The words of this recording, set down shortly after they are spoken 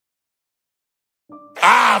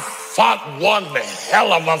I fought one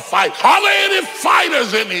hell of a fight. Are there any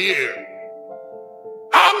fighters in here?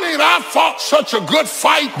 I fought such a good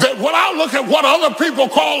fight that when I look at what other people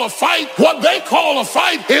call a fight, what they call a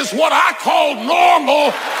fight is what I call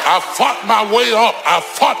normal. I fought my way up. I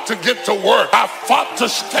fought to get to work. I fought to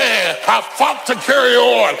stand. I fought to carry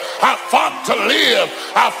on. I fought to live.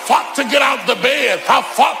 I fought to get out the bed. I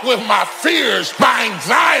fought with my fears, my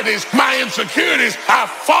anxieties, my insecurities. I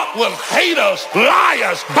fought with haters,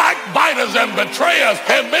 liars, backbiters, and betrayers.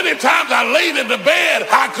 And many times I laid in the bed.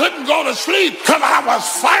 I couldn't go to sleep because I was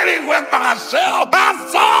fighting with myself. I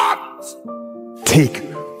fought. Take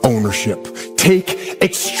ownership. Take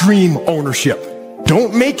extreme ownership.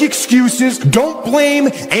 Don't make excuses. Don't blame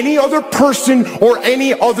any other person or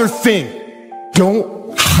any other thing.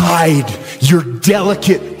 Don't hide your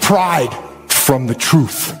delicate pride from the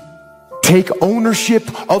truth. Take ownership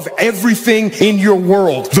of everything in your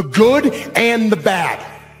world, the good and the bad.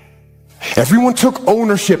 Everyone took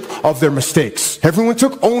ownership of their mistakes. Everyone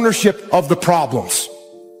took ownership of the problems.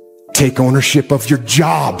 Take ownership of your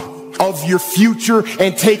job, of your future,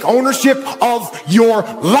 and take ownership of your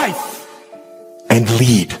life. And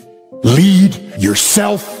lead. Lead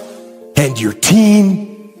yourself and your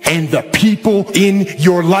team and the people in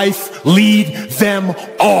your life. Lead them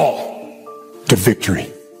all to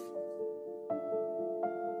victory.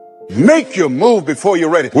 Make your move before you're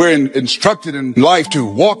ready. We're instructed in life to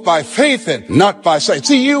walk by faith and not by sight.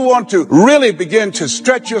 See, you want to really begin to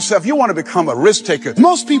stretch yourself. You want to become a risk taker.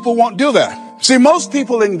 Most people won't do that. See, most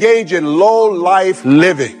people engage in low life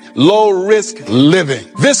living, low risk living.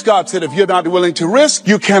 This God said, if you're not willing to risk,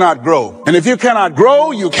 you cannot grow. And if you cannot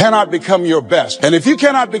grow, you cannot become your best. And if you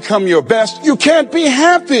cannot become your best, you can't be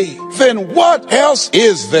happy. Then what else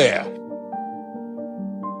is there?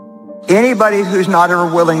 Anybody who's not ever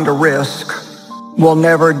willing to risk will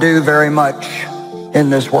never do very much in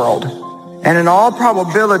this world. And in all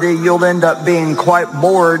probability, you'll end up being quite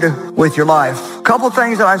bored with your life. A couple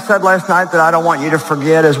things that I said last night that I don't want you to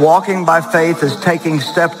forget is walking by faith is taking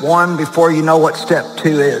step one before you know what step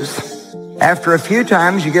two is. After a few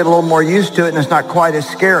times, you get a little more used to it and it's not quite as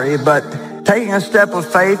scary, but taking a step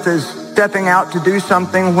of faith is stepping out to do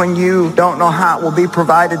something when you don't know how it will be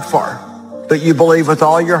provided for. But you believe with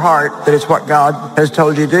all your heart that it's what God has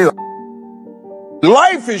told you to do.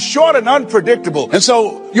 Life is short and unpredictable. And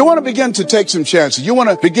so you want to begin to take some chances. You want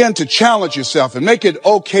to begin to challenge yourself and make it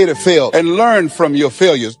okay to fail and learn from your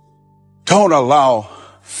failures. Don't allow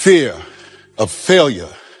fear of failure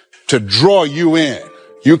to draw you in.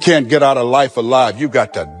 You can't get out of life alive. You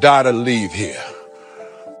got to die to leave here.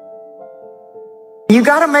 You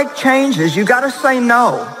got to make changes. You got to say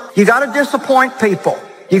no. You got to disappoint people.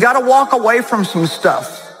 You got to walk away from some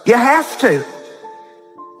stuff. You have to.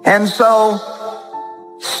 And so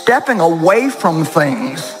stepping away from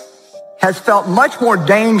things has felt much more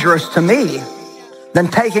dangerous to me than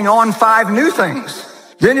taking on 5 new things.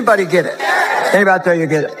 Does anybody get it? Anybody out there, you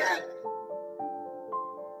get it?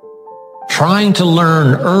 Trying to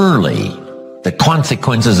learn early the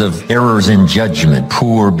consequences of errors in judgment,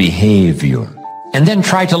 poor behavior. And then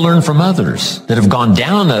try to learn from others that have gone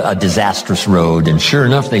down a disastrous road, and sure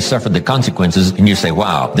enough, they suffered the consequences, and you say,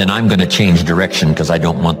 wow, then I'm going to change direction because I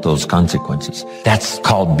don't want those consequences. That's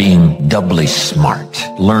called being doubly smart,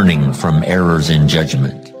 learning from errors in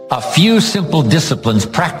judgment. A few simple disciplines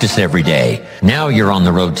practiced every day. Now you're on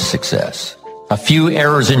the road to success. A few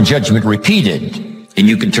errors in judgment repeated, and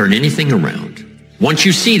you can turn anything around. Once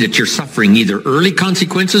you see that you're suffering either early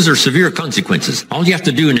consequences or severe consequences, all you have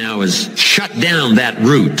to do now is shut down that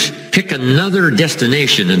route, pick another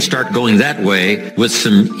destination and start going that way with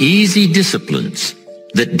some easy disciplines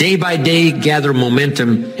that day by day gather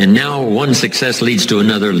momentum, and now one success leads to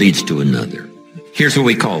another, leads to another. Here's what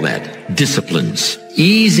we call that: disciplines.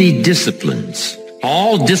 Easy disciplines.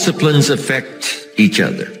 All disciplines affect each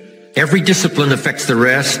other. Every discipline affects the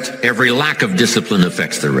rest. Every lack of discipline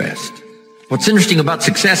affects the rest. What's interesting about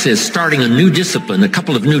success is starting a new discipline, a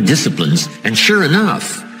couple of new disciplines, and sure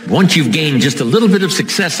enough, once you've gained just a little bit of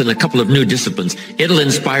success in a couple of new disciplines, it'll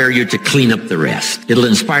inspire you to clean up the rest. It'll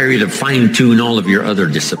inspire you to fine-tune all of your other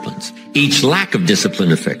disciplines. Each lack of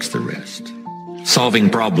discipline affects the rest. Solving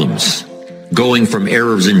problems, going from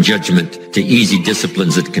errors in judgment to easy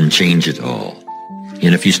disciplines that can change it all.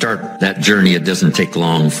 And if you start that journey, it doesn't take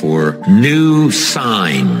long for new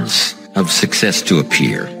signs of success to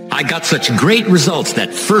appear. I got such great results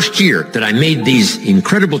that first year that I made these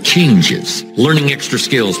incredible changes, learning extra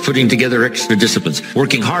skills, putting together extra disciplines,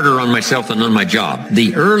 working harder on myself and on my job.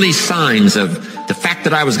 The early signs of the fact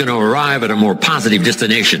that I was going to arrive at a more positive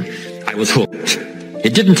destination, I was hooked.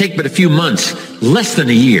 It didn't take but a few months, less than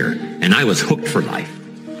a year, and I was hooked for life.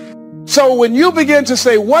 So when you begin to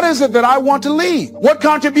say, what is it that I want to leave? What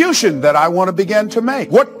contribution that I want to begin to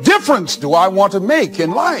make? What difference do I want to make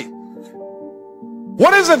in life?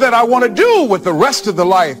 What is it that I want to do with the rest of the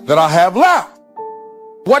life that I have left?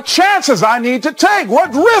 What chances I need to take?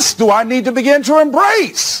 What risks do I need to begin to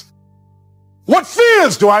embrace? What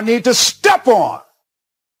fears do I need to step on?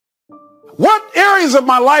 What areas of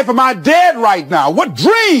my life am I dead right now? What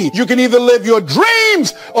dreams? You can either live your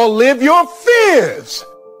dreams or live your fears.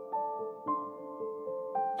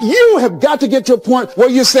 You have got to get to a point where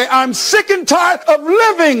you say, I'm sick and tired of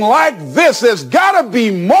living like this. There's got to be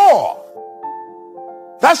more.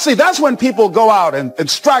 That's when people go out and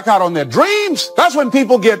strike out on their dreams. That's when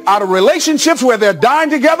people get out of relationships where they're dying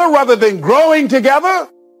together rather than growing together.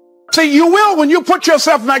 See, you will when you put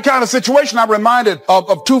yourself in that kind of situation. I'm reminded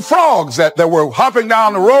of two frogs that were hopping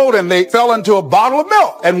down the road and they fell into a bottle of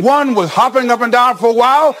milk. And one was hopping up and down for a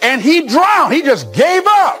while and he drowned. He just gave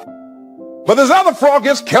up. But this other frog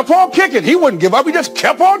just kept on kicking. He wouldn't give up. He just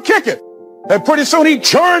kept on kicking. And pretty soon he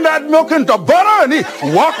churned that milk into butter and he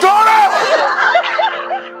walked on out.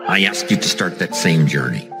 I ask you to start that same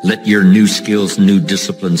journey. Let your new skills, new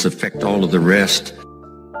disciplines affect all of the rest.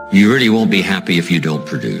 You really won't be happy if you don't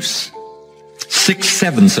produce.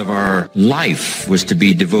 6/7 of our life was to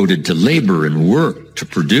be devoted to labor and work, to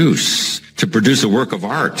produce a work of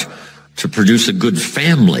art, to produce a good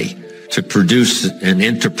family, to produce an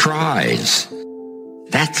enterprise.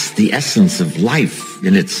 That's the essence of life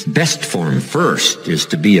in its best form. First is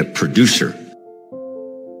to be a producer.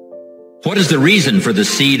 What is the reason for the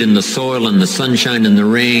seed and the soil and the sunshine and the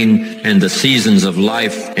rain and the seasons of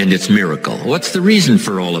life and its miracle? What's the reason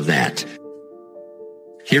for all of that?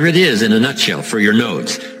 Here it is in a nutshell for your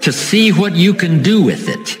notes. To see what you can do with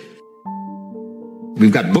it.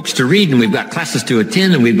 We've got books to read and we've got classes to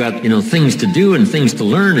attend and we've got, things to do and things to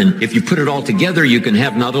learn. And if you put it all together, you can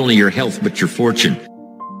have not only your health, but your fortune.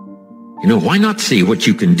 Why not see what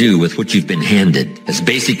you can do with what you've been handed? As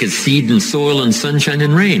basic as seed and soil and sunshine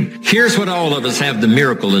and rain. Here's what all of us have the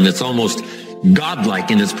miracle, and it's almost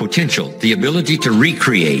godlike in its potential. The ability to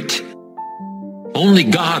recreate. Only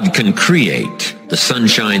God can create the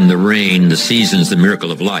sunshine, the rain, the seasons, the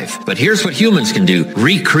miracle of life. But here's what humans can do.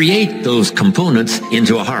 Recreate those components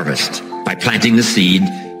into a harvest. By planting the seed,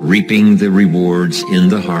 reaping the rewards in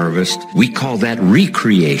the harvest. We call that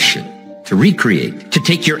recreation. To recreate. To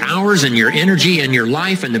take your hours and your energy and your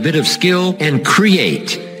life and a bit of skill and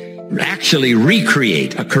create. Actually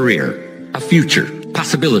recreate a career, a future,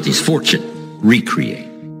 possibilities, fortune. Recreate.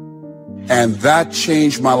 And that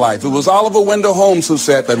changed my life. It was Oliver Wendell Holmes who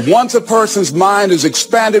said that once a person's mind is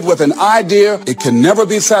expanded with an idea, it can never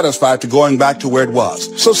be satisfied to going back to where it was.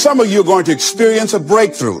 So some of you are going to experience a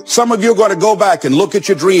breakthrough. Some of you are going to go back and look at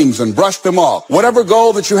your dreams and brush them off. Whatever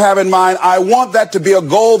goal that you have in mind, I want that to be a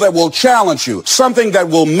goal that will challenge you, something that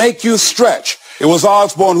will make you stretch. It was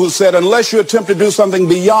Osborne who said, unless you attempt to do something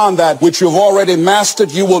beyond that which you've already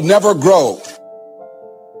mastered, you will never grow.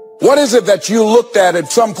 What is it that you looked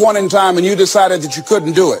at some point in time and you decided that you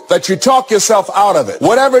couldn't do it? That you talk yourself out of it?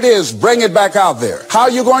 Whatever it is, bring it back out there. How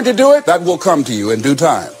are you going to do it? That will come to you in due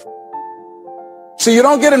time. See, you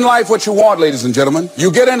don't get in life what you want, ladies and gentlemen.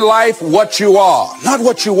 You get in life what you are, not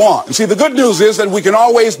what you want. And see, the good news is that we can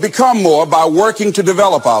always become more by working to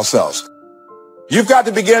develop ourselves. You've got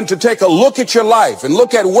to begin to take a look at your life and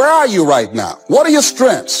look at where are you right now? What are your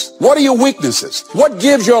strengths? What are your weaknesses? What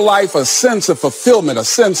gives your life a sense of fulfillment, a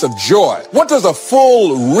sense of joy? What does a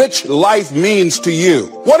full, rich life means to you?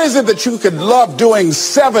 What is it that you could love doing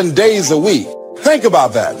 7 days a week? Think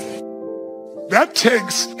about that. That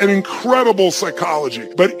takes an incredible psychology.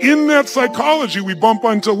 But in that psychology, we bump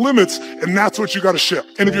onto limits, and that's what you got to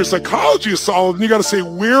shift. And if your psychology is solid, then you got to say,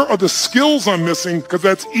 where are the skills I'm missing? Because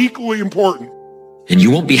that's equally important. And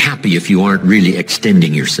you won't be happy if you aren't really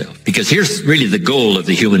extending yourself. Because here's really the goal of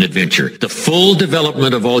the human adventure. The full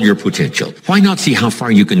development of all your potential. Why not see how far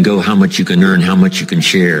you can go, how much you can earn, how much you can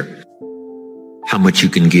share, how much you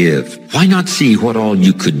can give? Why not see what all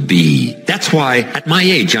you could be? That's why at my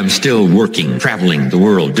age, I'm still working, traveling the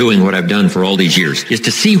world, doing what I've done for all these years, is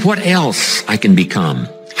to see what else I can become.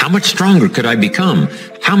 How much stronger could I become?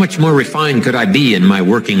 How much more refined could I be in my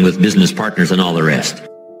working with business partners and all the rest?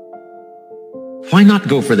 Why not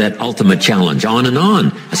go for that ultimate challenge on and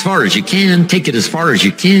on? As far as you can, take it as far as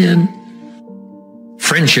you can.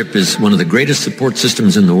 Friendship is one of the greatest support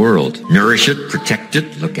systems in the world. Nourish it, protect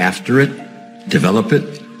it, look after it, develop it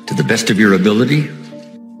to the best of your ability.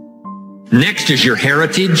 Next is your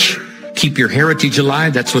heritage. Keep your heritage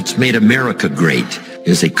alive. That's what's made America great.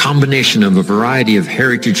 is a combination of a variety of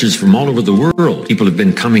heritages from all over the world. People have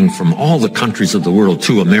been coming from all the countries of the world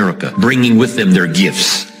to America, bringing with them their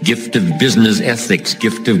gifts. Gift of business ethics,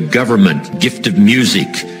 gift of government, gift of music.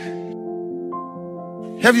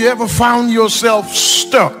 Have you ever found yourself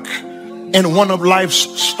stuck in one of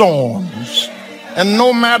life's storms? And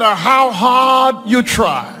no matter how hard you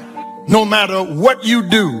try, no matter what you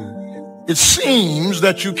do, it seems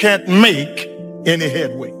that you can't make any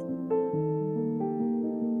headway.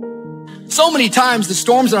 So many times the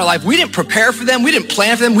storms in our life, we didn't prepare for them, we didn't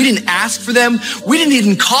plan for them, we didn't ask for them, we didn't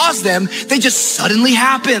even cause them, they just suddenly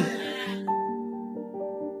happen.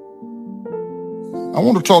 I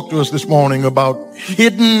want to talk to us this morning about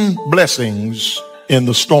hidden blessings in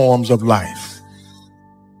the storms of life.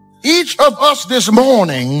 Each of us this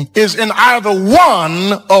morning is in either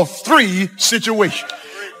one of three situations.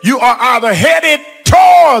 You are either headed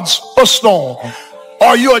towards a storm,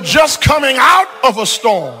 or you are just coming out of a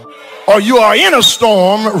storm, or you are in a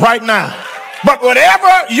storm right now. But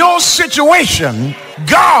whatever your situation,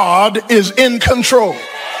 God is in control.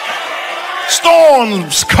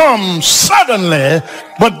 Storms come suddenly,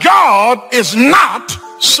 but God is not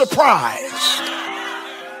surprised.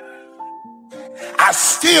 I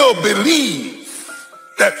still believe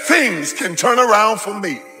that things can turn around for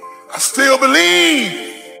me. I still believe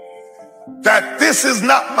that this is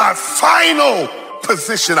not my final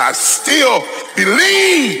position. I still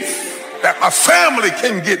believe that my family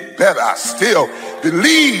can get better. I still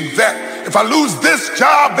believe that if I lose this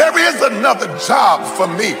job, there is another job for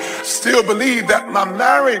me. I still believe that my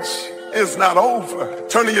marriage is not over.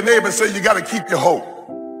 Turn to your neighbor and say, you got to keep your hope.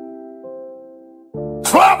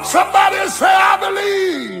 Club somebody and say, I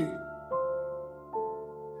believe.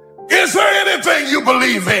 Is there anything you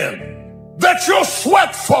believe in that you'll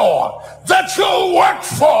sweat for, that you'll work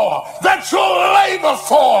for, that you'll labor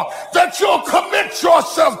for, that you'll commit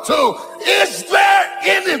yourself to? Is there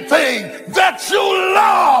anything that you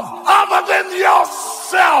love other than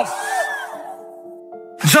yourself?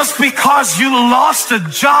 Just because you lost a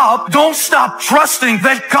job, don't stop trusting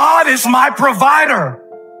that God is my provider.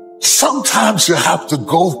 Sometimes you have to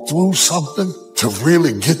go through something to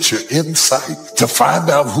really get your insight, to find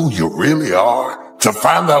out who you really are, to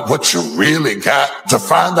find out what you really got, to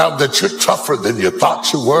find out that you're tougher than you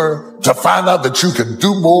thought you were, to find out that you can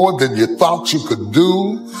do more than you thought you could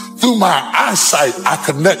do. Through my eyesight, I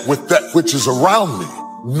connect with that which is around me,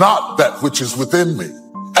 not that which is within me.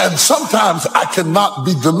 And sometimes I cannot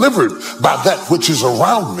be delivered by that which is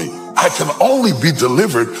around me. I can only be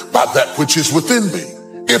delivered by that which is within me.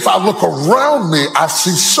 If I look around me, I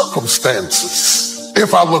see circumstances.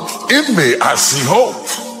 If I look in me, I see hope.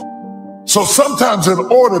 So sometimes in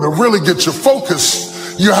order to really get your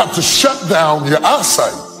focus, you have to shut down your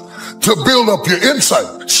eyesight to build up your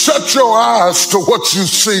insight. Shut your eyes to what you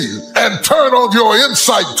see and turn on your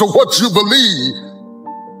insight to what you believe.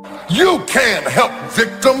 You can't help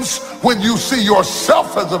victims when you see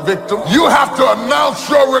yourself as a victim. You have to announce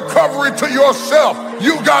your recovery to yourself.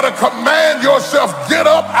 You got to command yourself, get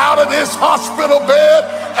up out of this hospital bed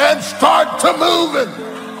and start to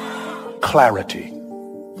moving. Clarity.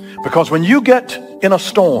 Because when you get in a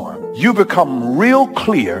storm, you become real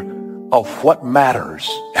clear of what matters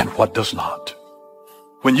and what does not.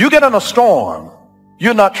 When you get in a storm,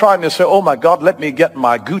 you're not trying to say, oh my God, let me get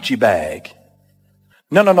my Gucci bag.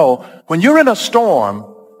 No. When you're in a storm,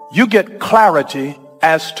 you get clarity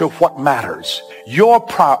as to what matters. Your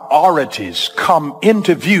priorities come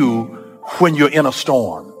into view when you're in a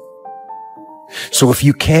storm. So if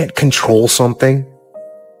you can't control something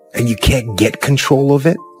and you can't get control of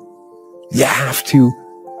it, you have to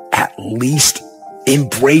at least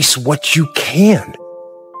embrace what you can.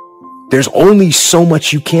 There's only so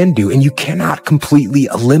much you can do, and you cannot completely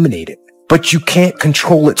eliminate it. But you can't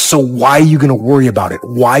control it, so why are you going to worry about it?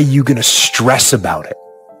 Why are you going to stress about it?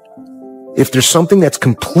 If there's something that's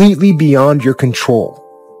completely beyond your control,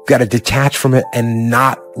 you've got to detach from it and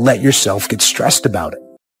not let yourself get stressed about it.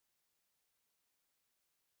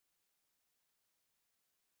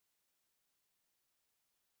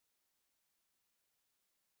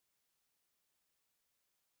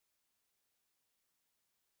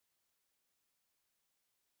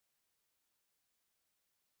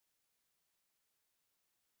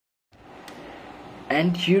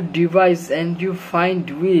 And you devise and you find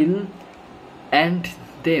will and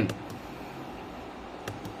them.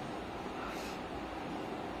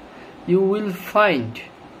 You will find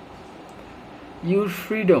your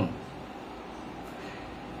freedom.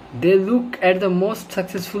 They look at the most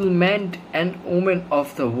successful men and women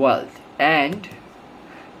of the world, and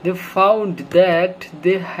they found that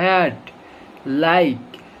they had like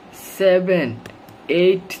 7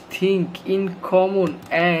 8 things in common,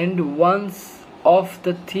 and one of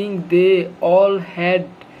the things they all had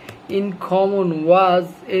in common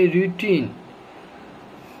was a routine.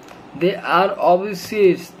 They are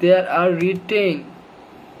obvious, they are written.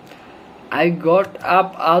 I got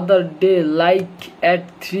up other day like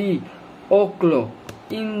at 3 o'clock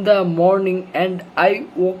in the morning, and I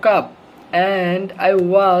woke up and I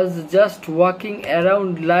was just walking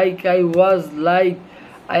around like I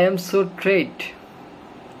am so tired.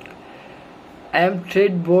 I am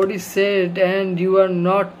tired, body said, and you are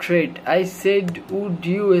not tired. I said, would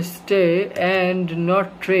you stay and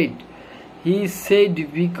not tired? He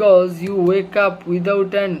said, because you wake up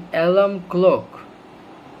without an alarm clock.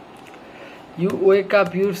 You wake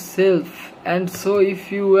up yourself, and so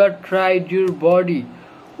if you were tired, your body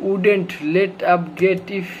wouldn't let up get.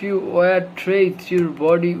 If you were tired, your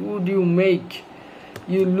body would you make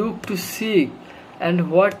you look to sick. And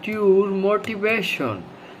what your motivation?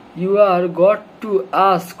 You are got to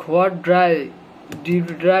ask what drive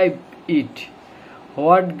it,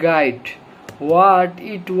 what guide, what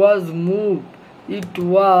it was moved, it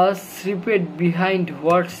was stripped behind,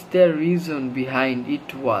 what's the reason behind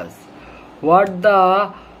it was, what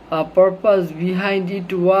the purpose behind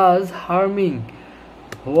it was harming.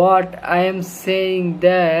 What I am saying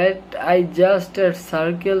that I just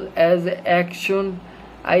circle as action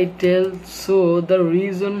I tell, so the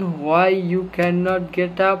reason why you cannot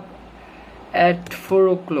get up at 4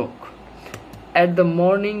 o'clock at the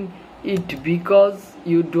morning, it because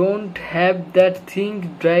you don't have that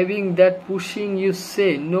thing driving, that pushing. You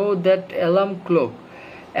say no, that alarm clock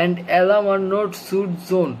and alarm are not suit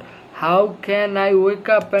zone. How can I wake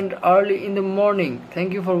up and early in the morning?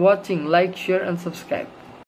 Thank you for watching. Like, share and subscribe.